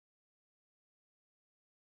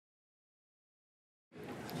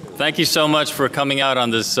Thank you so much for coming out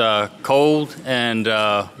on this cold and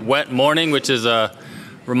wet morning, which is a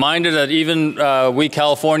reminder that even we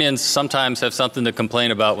Californians sometimes have something to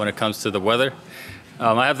complain about when it comes to the weather.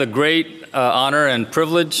 I have the great honor and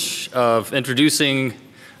privilege of introducing,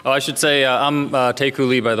 I'm Taeku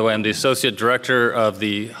Lee, by the way. I'm the Associate Director of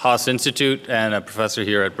the Haas Institute and a professor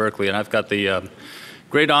here at Berkeley. And I've got the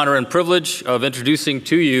great honor and privilege of introducing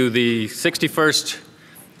to you the 61st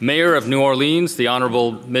Mayor of New Orleans, the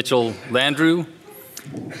Honorable Mitch Landrieu.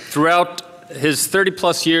 Throughout his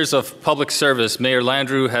 30-plus years of public service, Mayor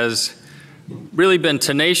Landrieu has really been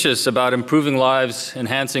tenacious about improving lives,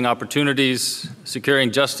 enhancing opportunities,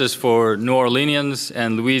 securing justice for New Orleanians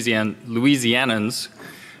and Louisianans,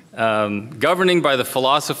 governing by the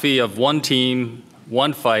philosophy of one team,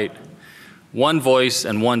 one fight, one voice,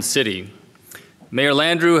 and one city. Mayor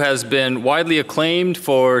Landrieu has been widely acclaimed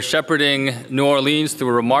for shepherding New Orleans through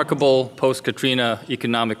a remarkable post-Katrina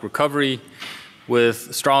economic recovery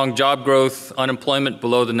with strong job growth, unemployment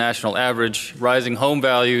below the national average, rising home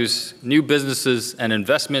values, new businesses and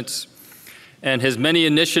investments. And his many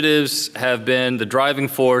initiatives have been the driving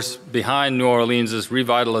force behind New Orleans'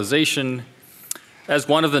 revitalization as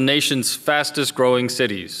one of the nation's fastest growing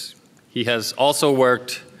cities. He has also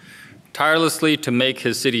worked tirelessly to make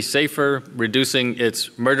his city safer, reducing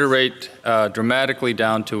its murder rate dramatically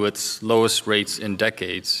down to its lowest rates in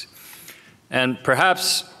decades. And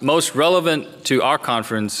perhaps most relevant to our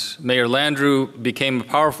conference, Mayor Landrieu became a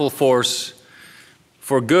powerful force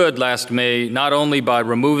for good last May, not only by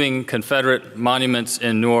removing Confederate monuments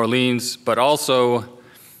in New Orleans, but also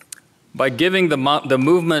by giving the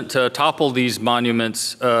movement to topple these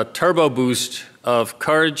monuments a turbo boost of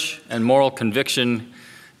courage and moral conviction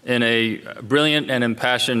in a brilliant and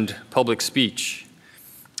impassioned public speech.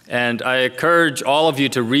 And I encourage all of you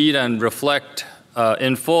to read and reflect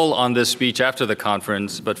in full on this speech after the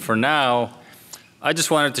conference, but for now, I just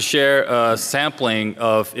wanted to share a sampling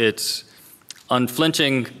of its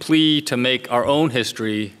unflinching plea to make our own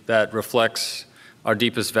history that reflects our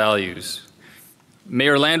deepest values.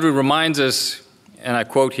 Mayor Landrieu reminds us, and I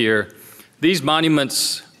quote here, "These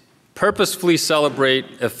monuments purposefully celebrate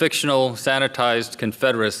a fictional, sanitized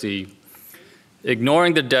Confederacy,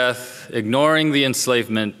 ignoring the death, ignoring the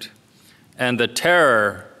enslavement, and the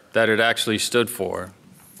terror that it actually stood for.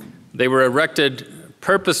 They were erected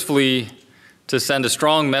purposefully to send a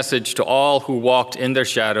strong message to all who walked in their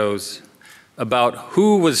shadows about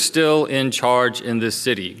who was still in charge in this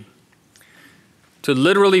city. To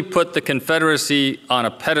literally put the Confederacy on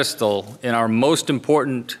a pedestal in our most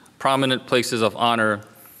important, prominent places of honor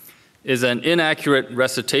is an inaccurate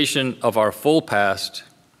recitation of our full past.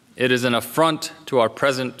 It is an affront to our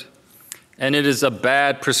present, and it is a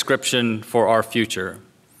bad prescription for our future.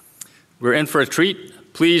 We're in for a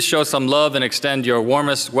treat. Please show some love and extend your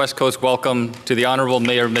warmest West Coast welcome to the Honorable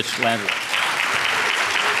Mayor Mitch Landrieu."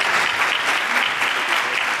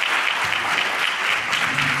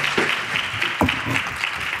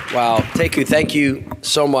 Wow, Taeku, thank you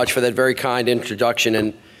so much for that very kind introduction,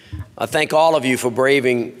 and thank all of you for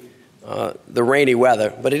braving the rainy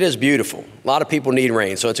weather, but it is beautiful. A lot of people need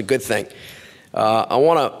rain, so it's a good thing. I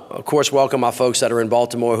want to, of course, welcome our folks that are in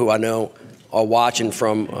Baltimore who I know are watching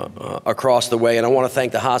from across the way, and I want to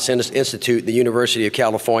thank the Haas Institute, the University of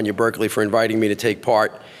California, Berkeley, for inviting me to take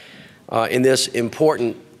part in this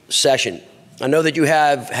important session. I know that you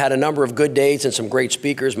have had a number of good days and some great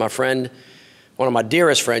speakers. My friend, one of my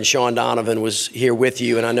dearest friends, Sean Donovan, was here with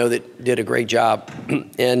you, and I know that did a great job.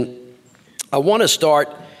 And I want to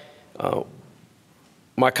start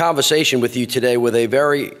my conversation with you today with a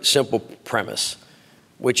very simple premise,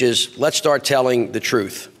 which is let's start telling the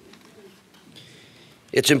truth.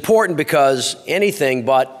 It's important because anything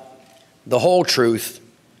but the whole truth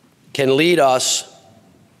can lead us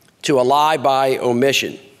to a lie by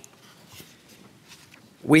omission.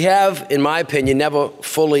 We have, in my opinion, never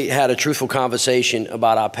fully had a truthful conversation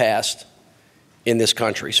about our past in this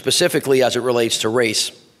country, specifically as it relates to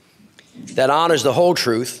race, that honors the whole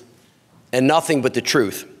truth and nothing but the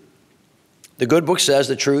truth. The good book says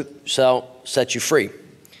the truth shall set you free.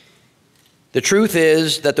 The truth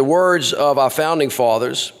is that the words of our founding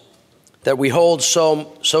fathers that we hold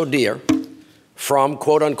so dear, from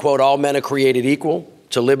quote unquote, all men are created equal,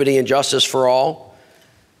 to liberty and justice for all,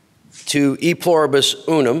 to e pluribus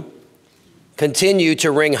unum, continue to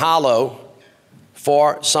ring hollow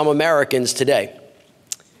for some Americans today.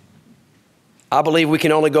 I believe we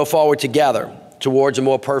can only go forward together towards a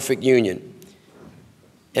more perfect union,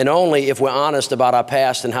 and only if we're honest about our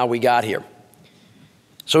past and how we got here.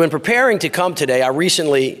 So in preparing to come today, I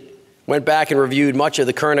recently went back and reviewed much of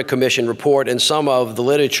the Kerner Commission report and some of the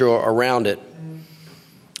literature around it.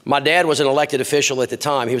 My dad was an elected official at the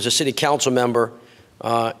time. He was a city council member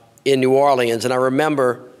in New Orleans, and I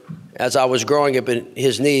remember as I was growing up in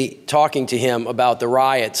his knee talking to him about the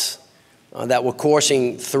riots that were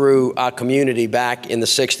coursing through our community back in the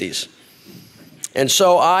 60s. And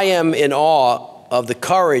so I am in awe of the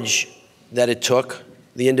courage that it took,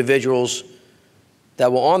 the individuals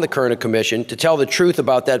that were on the Kerner Commission, to tell the truth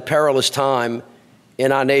about that perilous time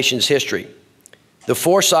in our nation's history. The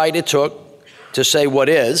foresight it took to say what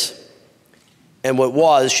is and what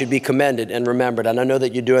was should be commended and remembered, and I know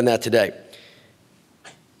that you're doing that today.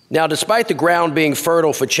 Now, despite the ground being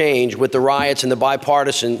fertile for change with the riots and the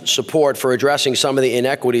bipartisan support for addressing some of the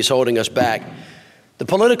inequities holding us back, the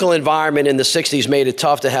political environment in the 60s made it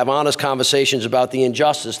tough to have honest conversations about the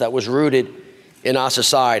injustice that was rooted in our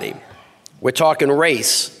society. We're talking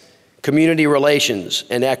race, community relations,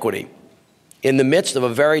 and equity in the midst of a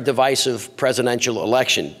very divisive presidential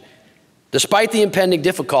election. Despite the impending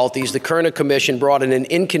difficulties, the Kerner Commission brought an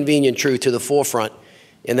inconvenient truth to the forefront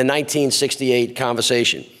in the 1968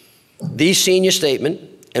 conversation. These senior statesmen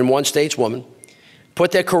and one stateswoman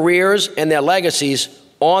put their careers and their legacies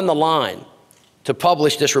on the line to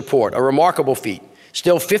publish this report, a remarkable feat.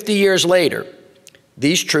 Still 50 years later,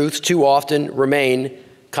 these truths too often remain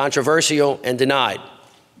controversial and denied.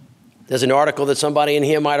 There's an article that somebody in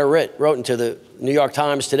here might have wrote into the New York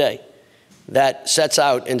Times today that sets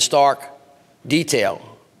out in stark detail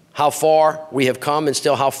how far we have come and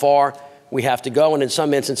still how far we have to go, and in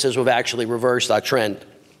some instances we've actually reversed our trend.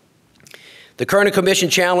 The Kerner Commission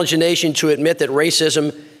challenged the nation to admit that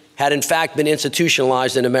racism had in fact been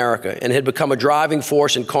institutionalized in America and had become a driving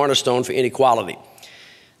force and cornerstone for inequality.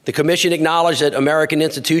 The Commission acknowledged that American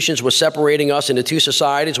institutions were separating us into two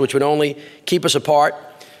societies which would only keep us apart,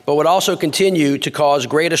 but would also continue to cause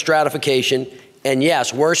greater stratification and,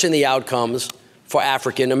 yes, worsen the outcomes for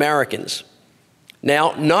African Americans.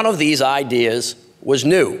 Now, none of these ideas was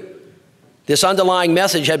new. This underlying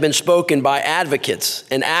message had been spoken by advocates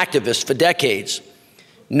and activists for decades.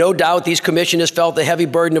 No doubt these commissioners felt the heavy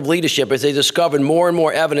burden of leadership as they discovered more and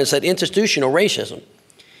more evidence that institutional racism,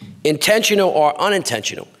 intentional or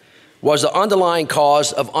unintentional, was the underlying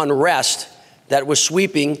cause of unrest that was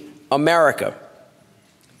sweeping America.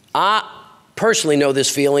 I personally know this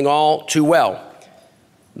feeling all too well.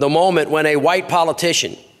 The moment when a white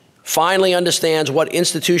politician finally understands what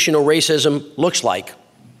institutional racism looks like.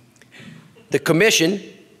 The commission,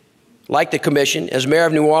 like the commission, as mayor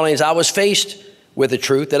of New Orleans, I was faced with a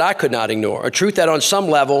truth that I could not ignore, a truth that on some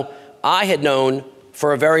level I had known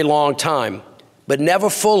for a very long time, but never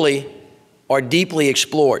fully or deeply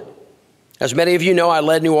explored. As many of you know, I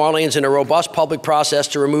led New Orleans in a robust public process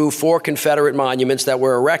to remove 4 Confederate monuments that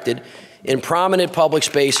were erected in prominent public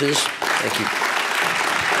spaces. Thank you.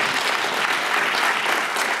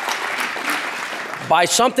 By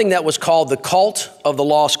something that was called the cult of the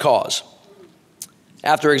lost cause.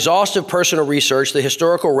 After exhaustive personal research, the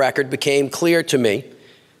historical record became clear to me.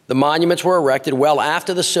 The monuments were erected well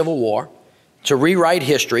after the Civil War to rewrite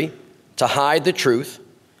history, to hide the truth.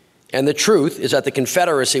 And the truth is that the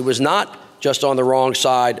Confederacy was not just on the wrong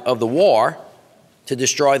side of the war to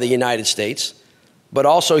destroy the United States, but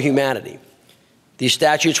also humanity. These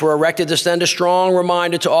statues were erected to send a strong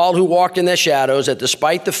reminder to all who walked in their shadows that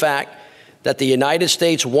despite the fact that the United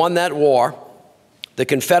States won that war, the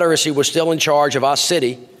Confederacy was still in charge of our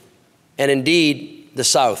city and indeed the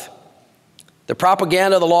South. The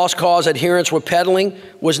propaganda the lost cause adherents were peddling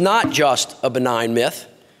was not just a benign myth.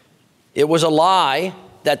 It was a lie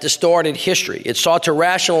that distorted history. It sought to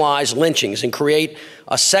rationalize lynchings and create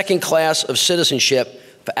a second class of citizenship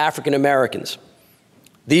for African Americans.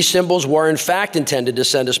 These symbols were in fact intended to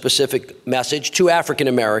send a specific message to African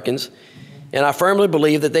Americans, and I firmly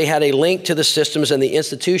believe that they had a link to the systems and the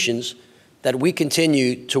institutions that we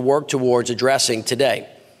continue to work towards addressing today.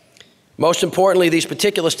 Most importantly, these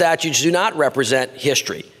particular statutes do not represent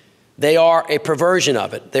history. They are a perversion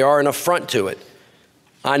of it. They are an affront to it.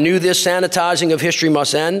 I knew this sanitizing of history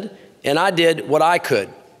must end, and I did what I could,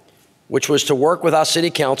 which was to work with our city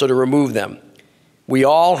council to remove them. We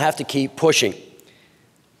all have to keep pushing.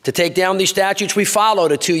 To take down these statutes, we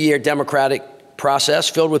followed a 2-year democratic process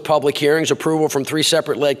filled with public hearings, approval from 3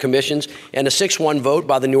 separate led commissions, and a 6-1 vote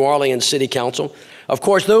by the New Orleans City Council. Of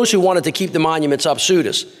course, those who wanted to keep the monuments up sued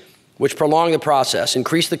us, which prolonged the process,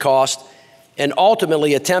 increased the cost, and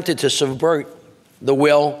ultimately attempted to subvert the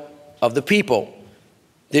will of the people.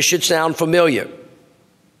 This should sound familiar.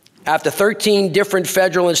 After 13 different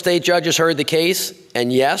federal and state judges heard the case,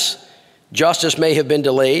 and yes, justice may have been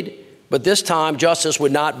delayed, but this time justice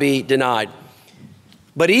would not be denied.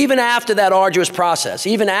 But even after that arduous process,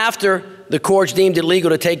 even after the courts deemed it legal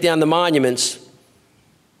to take down the monuments,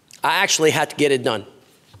 I actually had to get it done.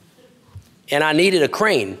 And I needed a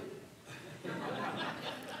crane.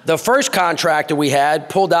 The first contractor we had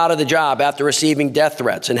pulled out of the job after receiving death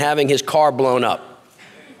threats and having his car blown up.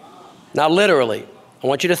 Now, literally, I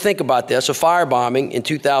want you to think about this, a firebombing in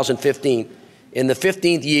 2015, in the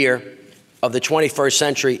 15th year of the 21st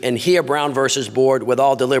century, and here Brown versus Board with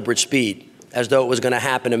all deliberate speed, as though it was going to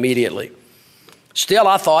happen immediately. Still,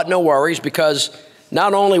 I thought, no worries, because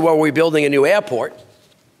not only were we building a new airport,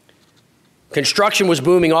 construction was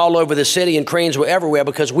booming all over the city and cranes were everywhere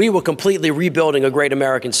because we were completely rebuilding a great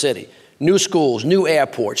American city. New schools, new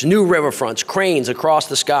airports, new riverfronts, cranes across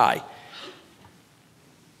the sky.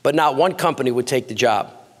 But not one company would take the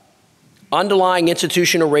job. Underlying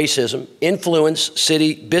institutional racism influenced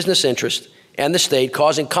city business interests and the state,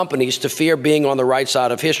 causing companies to fear being on the right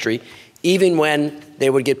side of history, even when they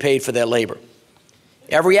would get paid for their labor.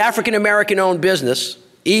 Every African-American-owned business,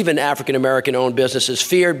 even African-American-owned businesses,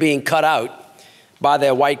 feared being cut out by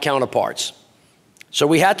their white counterparts. So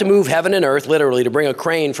we had to move heaven and earth, literally, to bring a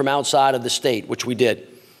crane from outside of the state, which we did.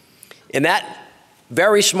 In that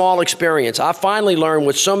very small experience, I finally learned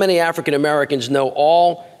what so many African Americans know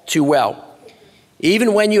all too well.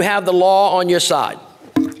 Even when you have the law on your side,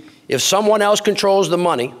 if someone else controls the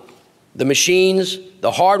money, the machines,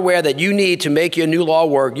 the hardware that you need to make your new law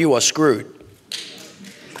work, you are screwed.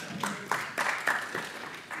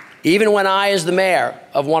 Even when I, as the mayor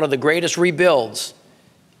of one of the greatest rebuilds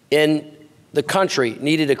in the country,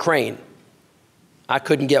 needed a crane, I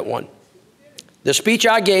couldn't get one. The speech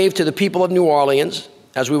I gave to the people of New Orleans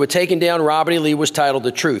as we were taking down Robert E. Lee was titled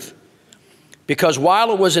 "The Truth." Because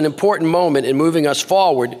while it was an important moment in moving us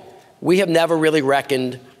forward, we have never really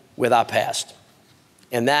reckoned with our past.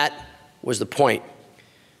 And that was the point.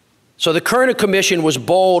 So the Kerner Commission was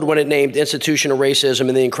bold when it named institutional racism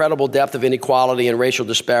and the incredible depth of inequality and racial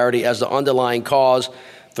disparity as the underlying cause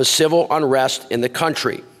for civil unrest in the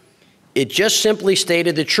country. It just simply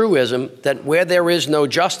stated the truism that where there is no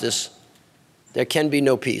justice, there can be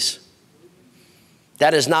no peace.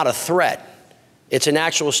 That is not a threat. It's an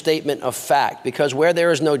actual statement of fact, because where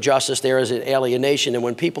there is no justice, there is an alienation, and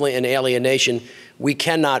when people are in alienation, we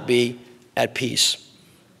cannot be at peace.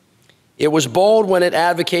 It was bold when it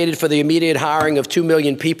advocated for the immediate hiring of 2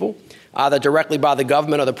 million people, either directly by the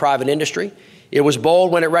government or the private industry. It was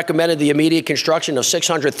bold when it recommended the immediate construction of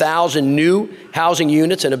 600,000 new housing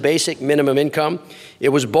units and a basic minimum income. It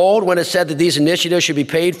was bold when it said that these initiatives should be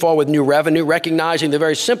paid for with new revenue, recognizing the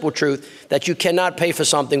very simple truth that you cannot pay for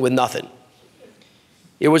something with nothing.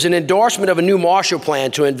 It was an endorsement of a new Marshall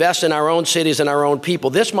Plan to invest in our own cities and our own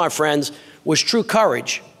people. This, my friends, was true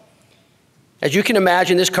courage. As you can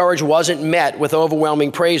imagine, this courage wasn't met with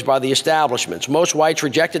overwhelming praise by the establishments. Most whites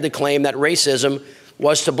rejected the claim that racism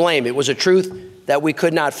was to blame. It was a truth that we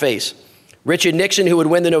could not face. Richard Nixon, who would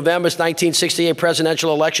win the November 1968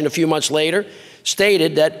 presidential election a few months later,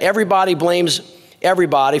 stated that everybody blames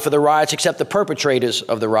everybody for the riots except the perpetrators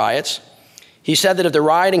of the riots. He said that if the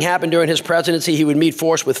rioting happened during his presidency, he would meet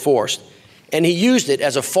force with force. And he used it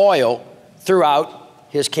as a foil throughout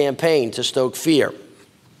his campaign to stoke fear.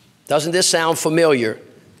 Doesn't this sound familiar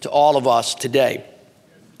to all of us today?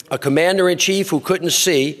 A commander-in-chief who couldn't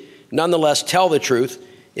see, nonetheless tell the truth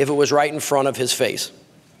if it was right in front of his face.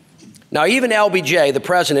 Now, even LBJ, the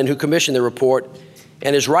president who commissioned the report,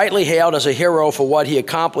 and is rightly hailed as a hero for what he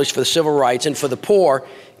accomplished for civil rights and for the poor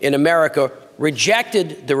in America,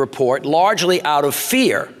 rejected the report largely out of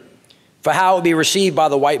fear for how it would be received by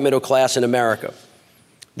the white middle class in America.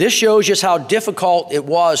 This shows just how difficult it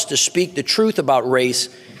was to speak the truth about race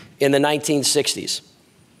in the 1960s.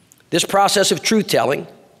 This process of truth-telling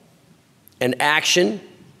and action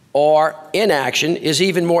or inaction is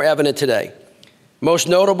even more evident today. Most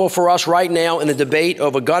notable for us right now in the debate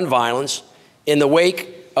over gun violence in the wake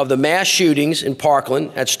of the mass shootings in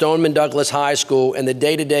Parkland at Stoneman Douglas High School and the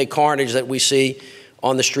day-to-day carnage that we see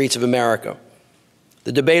on the streets of America.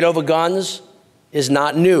 The debate over guns is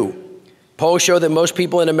not new. Polls show that most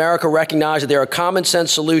people in America recognize that there are common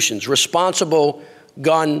sense solutions, responsible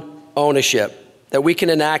gun ownership, that we can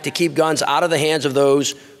enact to keep guns out of the hands of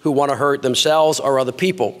those who want to hurt themselves or other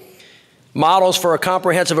people. Models for a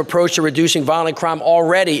comprehensive approach to reducing violent crime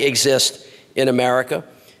already exist in America.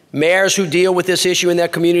 Mayors who deal with this issue in their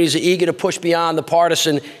communities are eager to push beyond the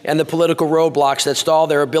partisan and the political roadblocks that stall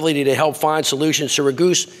their ability to help find solutions to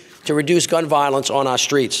reduce gun violence on our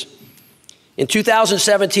streets. In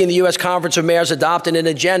 2017, the U.S. Conference of Mayors adopted an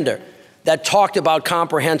agenda that talked about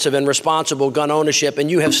comprehensive and responsible gun ownership,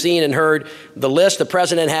 and you have seen and heard the list. The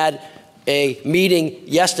president had a meeting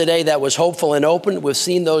yesterday that was hopeful and open. We've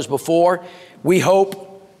seen those before. We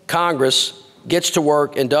hope Congress gets to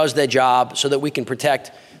work and does their job so that we can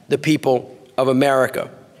protect the people of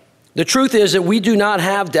America. The truth is that we do not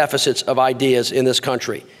have deficits of ideas in this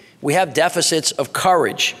country. We have deficits of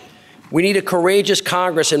courage. We need a courageous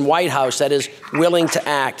Congress and White House that is willing to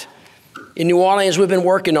act. In New Orleans, we've been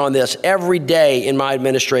working on this every day in my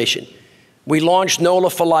administration. We launched NOLA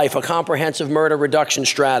for Life, a comprehensive murder reduction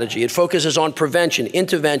strategy. It focuses on prevention,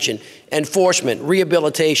 intervention, enforcement,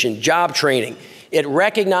 rehabilitation, job training. It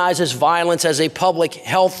recognizes violence as a public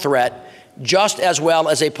health threat just as well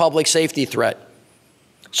as a public safety threat.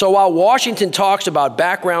 So while Washington talks about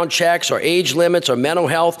background checks or age limits or mental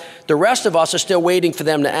health, the rest of us are still waiting for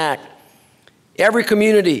them to act. Every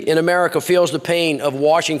community in America feels the pain of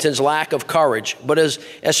Washington's lack of courage, but is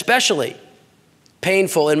especially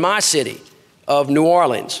painful in my city of New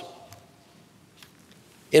Orleans.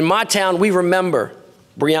 In my town, we remember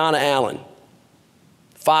Breonna Allen,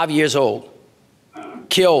 5 years old,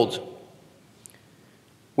 killed.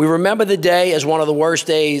 We remember the day as one of the worst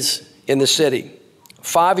days in the city.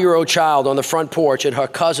 5-year-old child on the front porch at her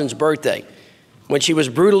cousin's birthday when she was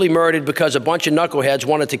brutally murdered because a bunch of knuckleheads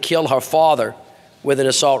wanted to kill her father with an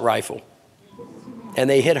assault rifle, and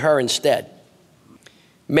they hit her instead.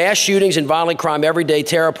 Mass shootings and violent crime every day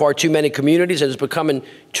tear apart too many communities, and it's becoming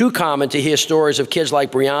too common to hear stories of kids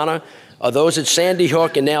like Breonna or those at Sandy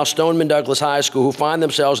Hook and now Stoneman Douglas High School who find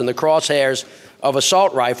themselves in the crosshairs of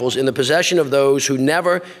assault rifles in the possession of those who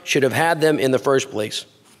never should have had them in the first place.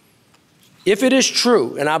 If it is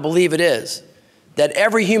true, and I believe it is, that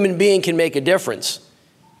every human being can make a difference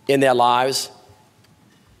in their lives,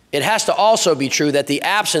 it has to also be true that the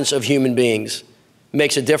absence of human beings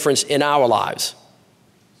makes a difference in our lives.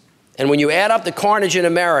 And when you add up the carnage in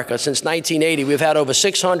America since 1980, we've had over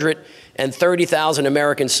 630,000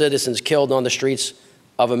 American citizens killed on the streets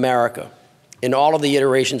of America in all of the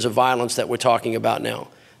iterations of violence that we're talking about now.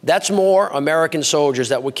 That's more American soldiers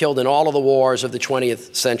that were killed in all of the wars of the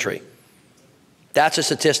 20th century. That's a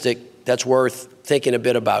statistic that's worth thinking a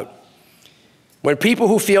bit about. When people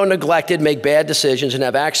who feel neglected make bad decisions and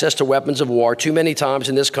have access to weapons of war, too many times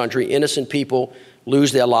in this country, innocent people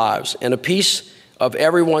lose their lives, and a piece of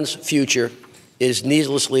everyone's future is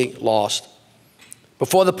needlessly lost.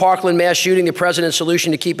 Before the Parkland mass shooting, the president's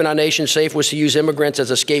solution to keeping our nation safe was to use immigrants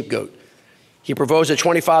as a scapegoat. He proposed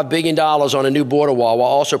 $25 billion on a new border wall while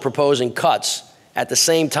also proposing cuts at the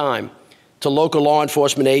same time to local law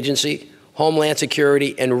enforcement agency, Homeland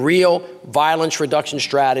Security, and real violence reduction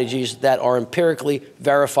strategies that are empirically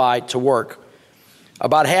verified to work.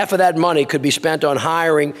 About half of that money could be spent on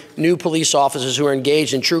hiring new police officers who are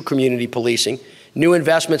engaged in true community policing, new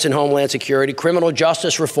investments in Homeland Security, criminal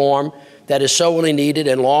justice reform that is sorely needed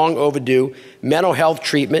and long overdue, mental health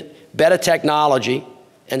treatment, better technology,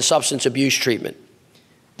 and substance abuse treatment.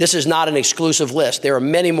 This is not an exclusive list. There are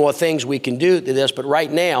many more things we can do to this, but right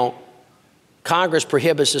now, Congress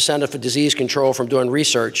prohibits the Center for Disease Control from doing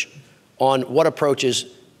research on what approaches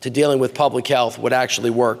to dealing with public health would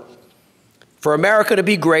actually work. For America to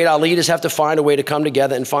be great, our leaders have to find a way to come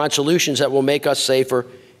together and find solutions that will make us safer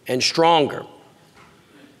and stronger.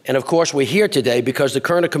 And of course, we're here today because the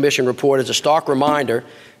Kerner Commission report is a stark reminder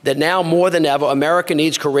that now more than ever, America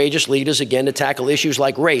needs courageous leaders again to tackle issues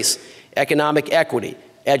like race, economic equity,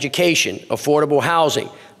 education, affordable housing,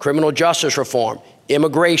 criminal justice reform,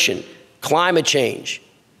 immigration, climate change,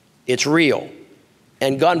 it's real,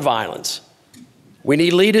 and gun violence. We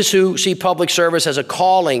need leaders who see public service as a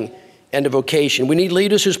calling and a vocation. We need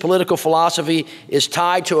leaders whose political philosophy is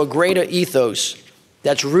tied to a greater ethos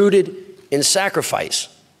that's rooted in sacrifice.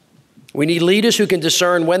 We need leaders who can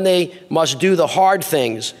discern when they must do the hard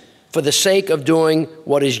things for the sake of doing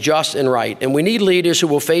what is just and right. And we need leaders who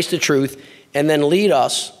will face the truth and then lead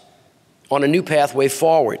us on a new pathway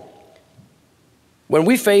forward. When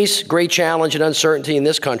we face great challenge and uncertainty in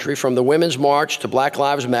this country, from the Women's March to Black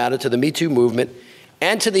Lives Matter to the Me Too movement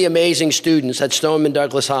and to the amazing students at Stoneman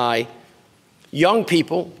Douglas High, young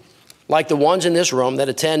people like the ones in this room that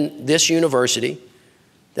attend this university,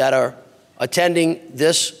 that are attending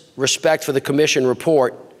this Respect for the Commission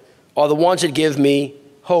report, are the ones that give me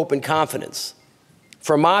hope and confidence.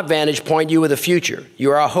 From my vantage point, you are the future.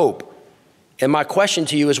 You are our hope. And my question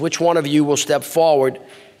to you is, which one of you will step forward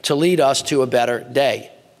to lead us to a better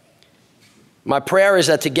day? My prayer is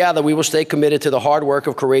that together we will stay committed to the hard work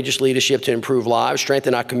of courageous leadership to improve lives,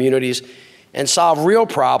 strengthen our communities, and solve real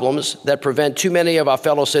problems that prevent too many of our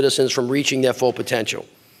fellow citizens from reaching their full potential.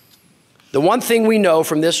 The one thing we know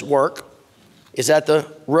from this work is that the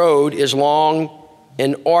road is long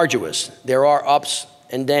and arduous. There are ups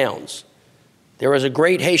and downs. There is a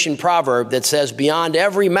great Haitian proverb that says, beyond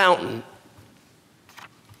every mountain,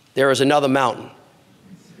 there is another mountain.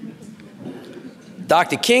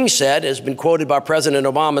 Dr. King said, has been quoted by President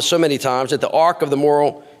Obama so many times, that the arc of the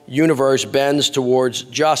moral universe bends towards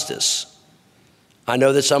justice. I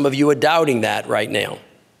know that some of you are doubting that right now.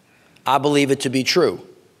 I believe it to be true.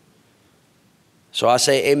 So I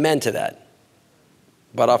say amen to that.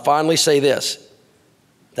 But I'll finally say this: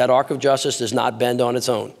 that arc of justice does not bend on its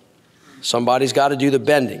own. Somebody's got to do the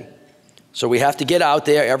bending. So we have to get out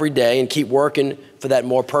there every day and keep working for that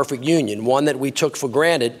more perfect union, one that we took for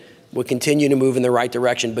granted will continue to move in the right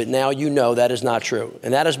direction. But now you know that is not true.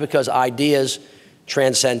 And that is because ideas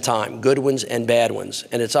transcend time, good ones and bad ones.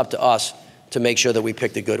 And it's up to us to make sure that we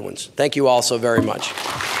pick the good ones. Thank you all so very much.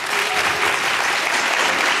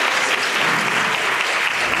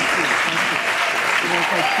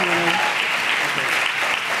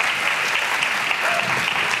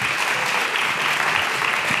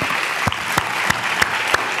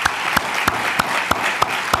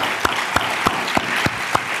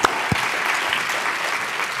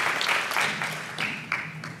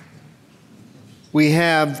 We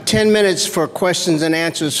have 10 minutes for questions and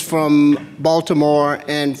answers from Baltimore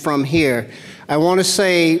and from here. I want to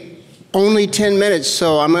say only 10 minutes,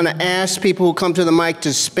 so I'm going to ask people who come to the mic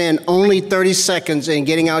to spend only 30 seconds in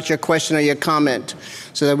getting out your question or your comment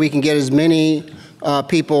so that we can get as many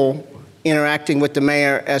people interacting with the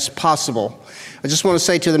mayor as possible. I just want to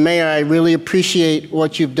say to the mayor, I really appreciate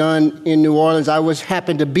what you've done in New Orleans. I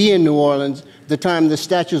happened to be in New Orleans the time the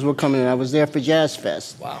statues were coming in. I was there for Jazz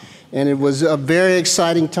Fest. Wow. And it was a very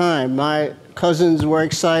exciting time. My cousins were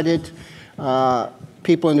excited,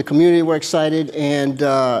 people in the community were excited, and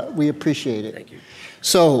we appreciate it. Thank you.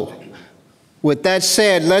 So, with that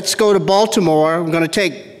said, let's go to Baltimore. I'm going to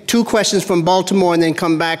take 2 questions from Baltimore and then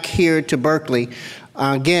come back here to Berkeley.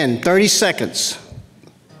 Again, 30 seconds.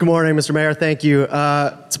 Good morning, Mr. Mayor. Thank you.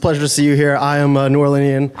 It's a pleasure to see you here. I am a New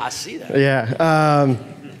Orleanian. I see that. Yeah.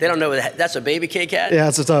 They don't know that's a baby cake hat? Yeah,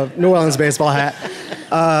 it's just a New Orleans baseball hat.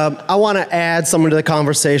 I want to add someone to the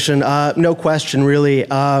conversation. No question, really.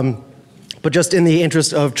 But just in the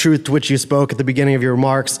interest of truth to which you spoke at the beginning of your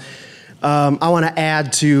remarks, I want to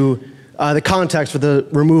add to the context for the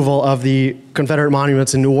removal of the Confederate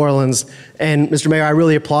monuments in New Orleans. And Mr. Mayor, I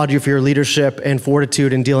really applaud you for your leadership and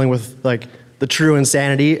fortitude in dealing with the true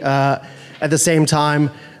insanity. At the same time,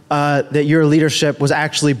 that your leadership was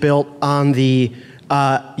actually built on the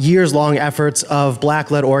years-long efforts of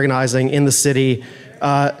black-led organizing in the city.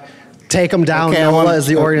 Take them down, okay, NOLA as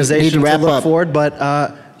the organization to look up. forward, but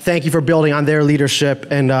thank you for building on their leadership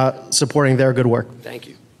and supporting their good work. Thank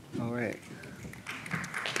you. All right.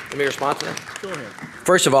 Let me respond to that. Go ahead.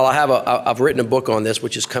 First of all, I've written a book on this,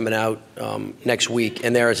 which is coming out next week,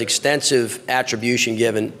 and there is extensive attribution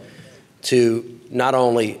given to not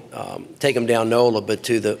only Take Them Down NOLA, but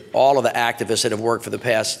to all of the activists that have worked for the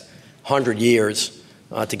past 100 years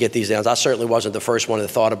to get these down. I certainly wasn't the first one that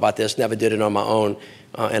thought about this, never did it on my own,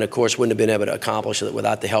 and of course wouldn't have been able to accomplish it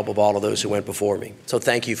without the help of all of those who went before me. So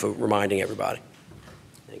thank you for reminding everybody.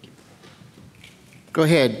 Thank you. Go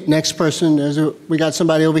ahead. Next person. We got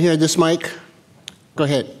somebody over here, this mic. Go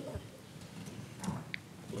ahead.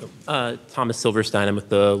 Thomas Silverstein. I'm with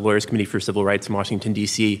the Lawyers Committee for Civil Rights in Washington,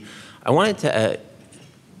 D.C. I wanted to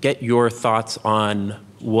get your thoughts on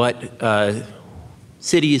what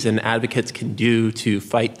cities and advocates can do to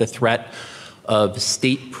fight the threat of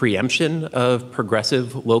state preemption of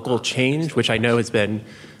progressive local change, which I know has been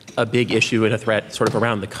a big issue and a threat sort of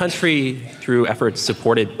around the country through efforts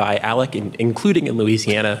supported by ALEC, including in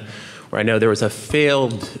Louisiana, where I know there was a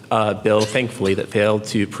failed bill, thankfully, that failed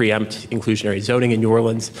to preempt inclusionary zoning in New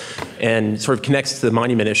Orleans, and sort of connects to the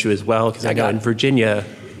monument issue as well, because I know in Virginia.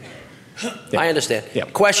 I understand. Yeah.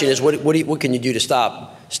 Question is, what can you do to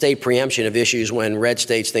stop state preemption of issues when red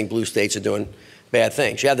states think blue states are doing bad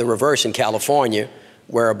things? You have the reverse in California,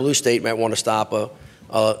 where a blue state might want to stop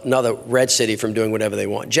another red city from doing whatever they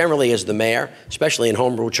want. Generally, as the mayor, especially in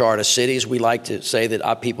home rule charter cities, we like to say that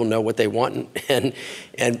our people know what they want, and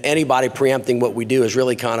anybody preempting what we do is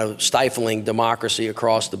really kind of stifling democracy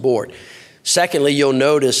across the board. Secondly, you'll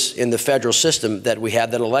notice in the federal system that we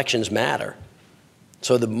have that elections matter.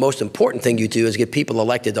 So the most important thing you do is get people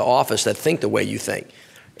elected to office that think the way you think.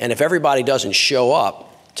 And if everybody doesn't show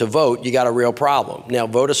up to vote, you got a real problem. Now,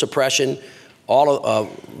 voter suppression,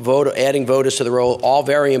 adding voters to the roll, all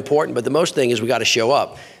very important, but the most thing is we got to show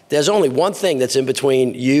up. There's only one thing that's in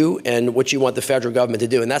between you and what you want the federal government to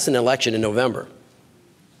do, and that's an election in November.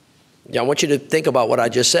 Yeah, I want you to think about what I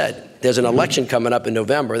just said. There's an election coming up in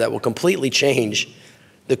November that will completely change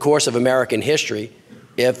the course of American history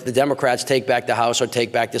if the Democrats take back the House or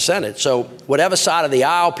take back the Senate. So whatever side of the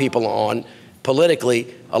aisle people are on,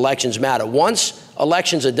 politically, elections matter. Once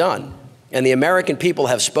elections are done and the American people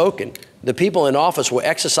have spoken, the people in office will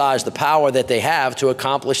exercise the power that they have to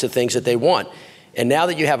accomplish the things that they want. And now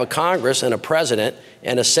that you have a Congress and a president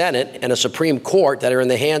and a Senate and a Supreme Court that are in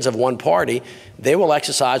the hands of one party, they will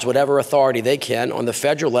exercise whatever authority they can on the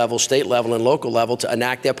federal level, state level, and local level to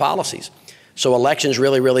enact their policies. So elections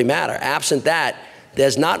really, really matter. Absent that,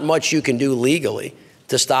 there's not much you can do legally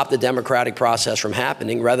to stop the democratic process from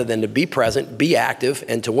happening, rather than to be present, be active,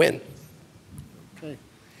 and to win. Okay.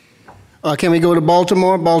 Can we go to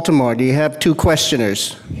Baltimore? Baltimore, do you have two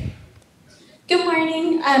questioners? Good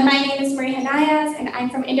morning. My name is Maria Hanayas, and I'm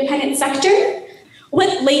from Independent Sector.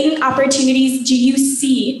 What latent opportunities do you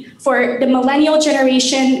see for the millennial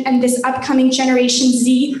generation and this upcoming Generation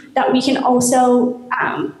Z that we can also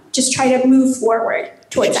just try to move forward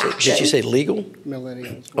towards action? Did you say legal?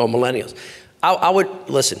 Millennials. Oh, millennials. I would,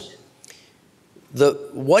 listen,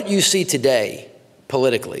 what you see today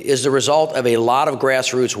politically is the result of a lot of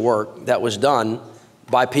grassroots work that was done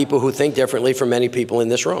by people who think differently from many people in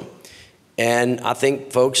this room. And I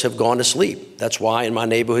think folks have gone to sleep. That's why in my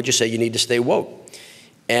neighborhood you say you need to stay woke.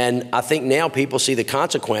 And I think now people see the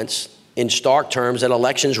consequence in stark terms that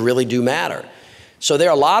elections really do matter. So there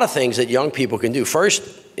are a lot of things that young people can do. First,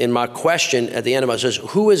 in my question at the end of it says,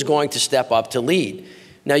 who is going to step up to lead?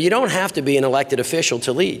 Now, you don't have to be an elected official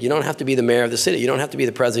to lead. You don't have to be the mayor of the city. You don't have to be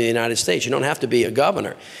the president of the United States. You don't have to be a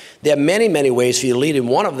governor. There are many, many ways for you to lead, and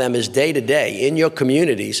one of them is day to day in your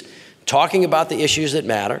communities, talking about the issues that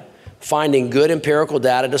matter, finding good empirical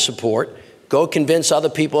data to support, go convince other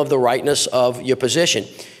people of the rightness of your position.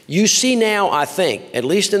 You see now, I think, at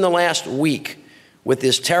least in the last week, with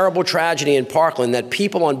this terrible tragedy in Parkland, that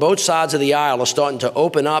people on both sides of the aisle are starting to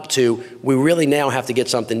open up to, we really now have to get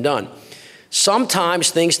something done. Sometimes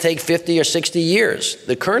things take 50 or 60 years.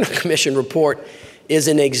 The Kerner Commission report is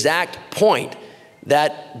an exact point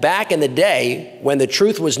that back in the day when the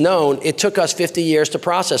truth was known, it took us 50 years to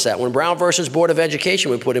process that. When Brown versus Board of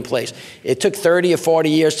Education was put in place, it took 30 or 40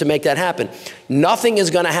 years to make that happen. Nothing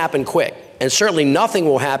is going to happen quick, and certainly nothing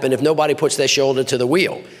will happen if nobody puts their shoulder to the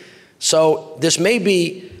wheel. So this may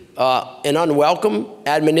be an unwelcome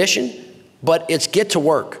admonition, but it's get to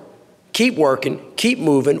work. Keep working, keep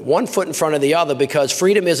moving, one foot in front of the other, because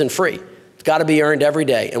freedom isn't free. It's got to be earned every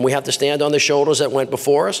day, and we have to stand on the shoulders that went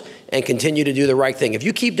before us and continue to do the right thing. If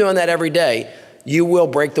you keep doing that every day, you will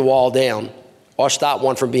break the wall down or stop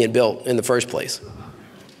one from being built in the first place.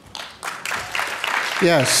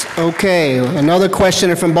 Yes, okay. Another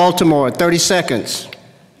questioner from Baltimore, 30 seconds.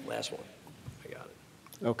 Last one. I got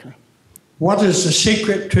it. Okay. What is the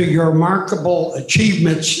secret to your remarkable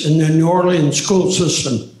achievements in the New Orleans school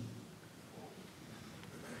system?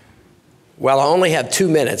 Well, I only have 2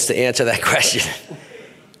 minutes to answer that question,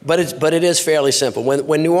 but it is fairly simple.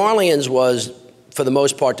 When New Orleans was, for the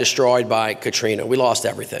most part, destroyed by Katrina, we lost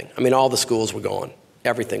everything. I mean, all the schools were gone.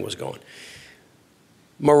 Everything was gone.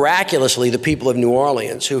 Miraculously, the people of New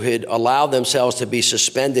Orleans, who had allowed themselves to be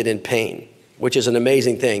suspended in pain, which is an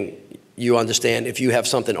amazing thing, you understand, if you have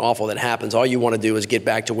something awful that happens, all you want to do is get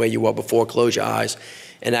back to where you were before, close your eyes,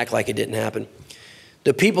 and act like it didn't happen.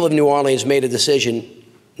 The people of New Orleans made a decision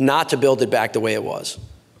not to build it back the way it was,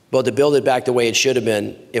 but to build it back the way it should have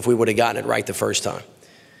been if we would have gotten it right the first time.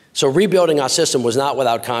 So rebuilding our system was not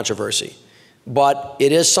without controversy, but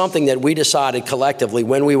it is something that we decided collectively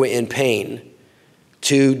when we were in pain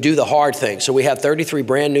to do the hard thing. So we have 33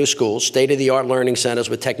 brand new schools, state-of-the-art learning centers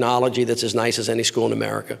with technology that's as nice as any school in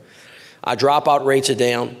America. Our dropout rates are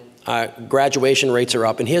down, our graduation rates are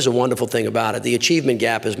up, and here's a wonderful thing about it. The achievement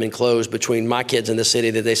gap has been closed between my kids in the city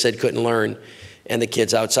that they said couldn't learn and the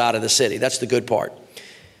kids outside of the city. That's the good part.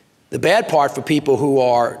 The bad part for people who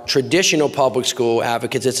are traditional public school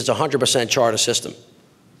advocates is it's a 100% charter system.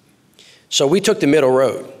 So we took the middle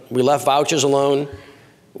road. We left vouchers alone.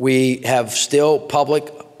 We have still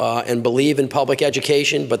public and believe in public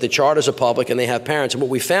education, but the charters are public and they have parents. And what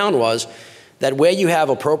we found was that where you have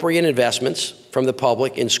appropriate investments from the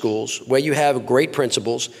public in schools, where you have great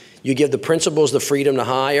principals, you give the principals the freedom to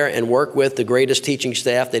hire and work with the greatest teaching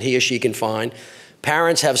staff that he or she can find.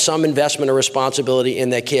 Parents have some investment or responsibility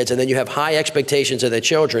in their kids, and then you have high expectations of their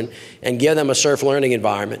children and give them a surf learning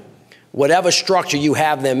environment. Whatever structure you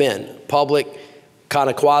have them in, public, kind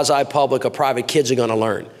of quasi-public or private, kids are going to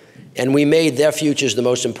learn. And we made their futures the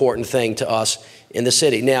most important thing to us in the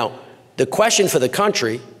city. Now, the question for the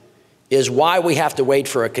country is why we have to wait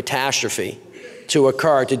for a catastrophe to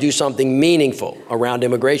occur to do something meaningful around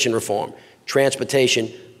immigration reform,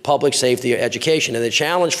 transportation, public safety, or education. And the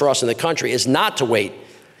challenge for us in the country is not to wait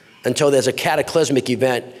until there's a cataclysmic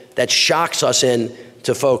event that shocks us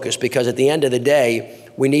into focus, because at the end of the day,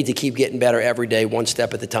 we need to keep getting better every day, one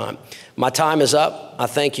step at a time. My time is up. I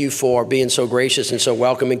thank you for being so gracious and so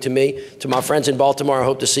welcoming to me. To my friends in Baltimore, I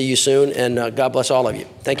hope to see you soon, and God bless all of you.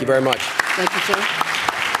 Thank you very much. Thank you, sir.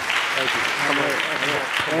 Thank you.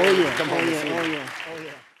 Oh, yeah. Oh, yeah. Oh, yeah. Oh,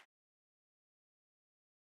 yeah.